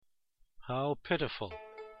How pitiful!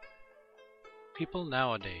 People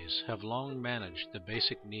nowadays have long managed the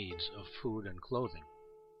basic needs of food and clothing,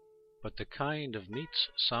 but the kind of meats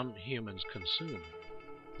some humans consume,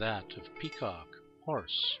 that of peacock,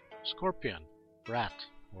 horse, scorpion, rat,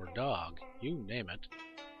 or dog, you name it,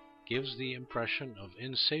 gives the impression of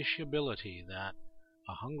insatiability that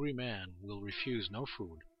a hungry man will refuse no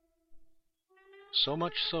food. So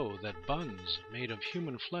much so that buns made of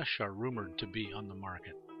human flesh are rumored to be on the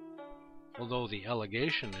market. Although the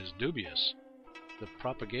allegation is dubious, the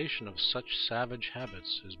propagation of such savage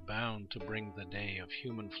habits is bound to bring the day of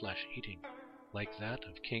human flesh eating, like that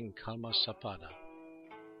of King Kalmasapada.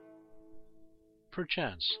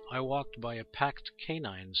 Perchance I walked by a packed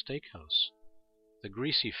canine steakhouse. The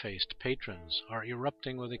greasy-faced patrons are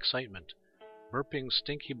erupting with excitement. Burping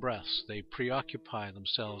stinky breaths, they preoccupy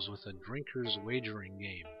themselves with a drinker's wagering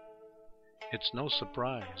game. It's no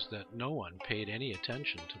surprise that no one paid any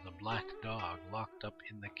attention to the black dog locked up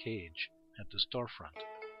in the cage at the storefront.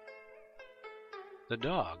 The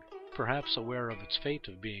dog, perhaps aware of its fate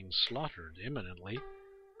of being slaughtered imminently,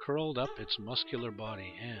 curled up its muscular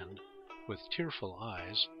body and, with tearful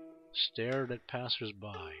eyes, stared at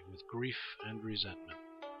passers-by with grief and resentment.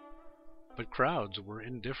 But crowds were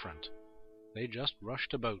indifferent. They just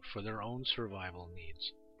rushed about for their own survival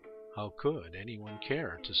needs. How could anyone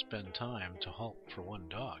care to spend time to halt for one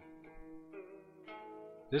dog?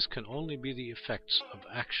 This can only be the effects of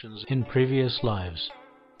actions in previous lives.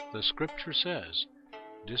 The scripture says,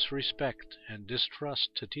 disrespect and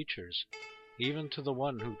distrust to teachers, even to the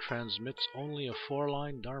one who transmits only a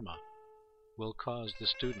four-line dharma, will cause the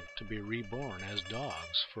student to be reborn as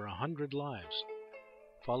dogs for 100 lives,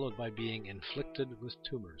 followed by being inflicted with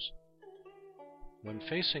tumors. When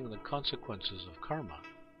facing the consequences of karma,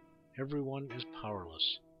 everyone is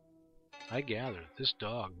powerless. I gather this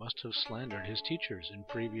dog must have slandered his teachers in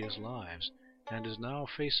previous lives and is now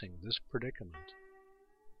facing this predicament.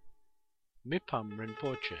 Mipam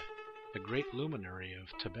Rinpoche, the great luminary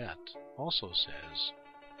of Tibet, also says,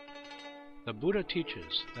 the Buddha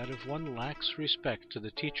teaches that if one lacks respect to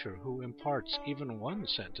the teacher who imparts even one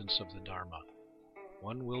sentence of the Dharma,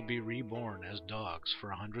 one will be reborn as dogs for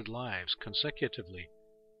 100 lives consecutively,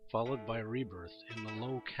 followed by rebirth in the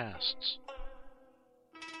low castes.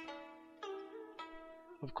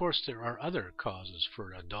 Of course, there are other causes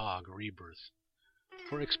for a dog rebirth.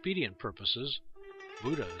 For expedient purposes,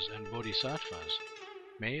 Buddhas and Bodhisattvas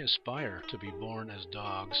may aspire to be born as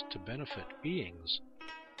dogs to benefit beings.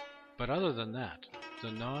 But other than that,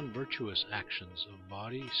 the non-virtuous actions of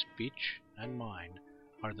body, speech, and mind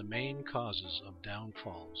are the main causes of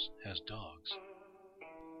downfalls as dogs.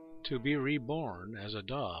 To be reborn as a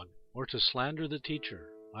dog or to slander the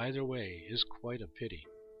teacher, either way, is quite a pity.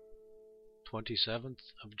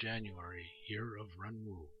 27th of January, year of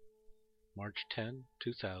Renwu, March 10,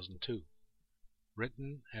 2002.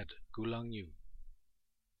 Written at Gulangyu.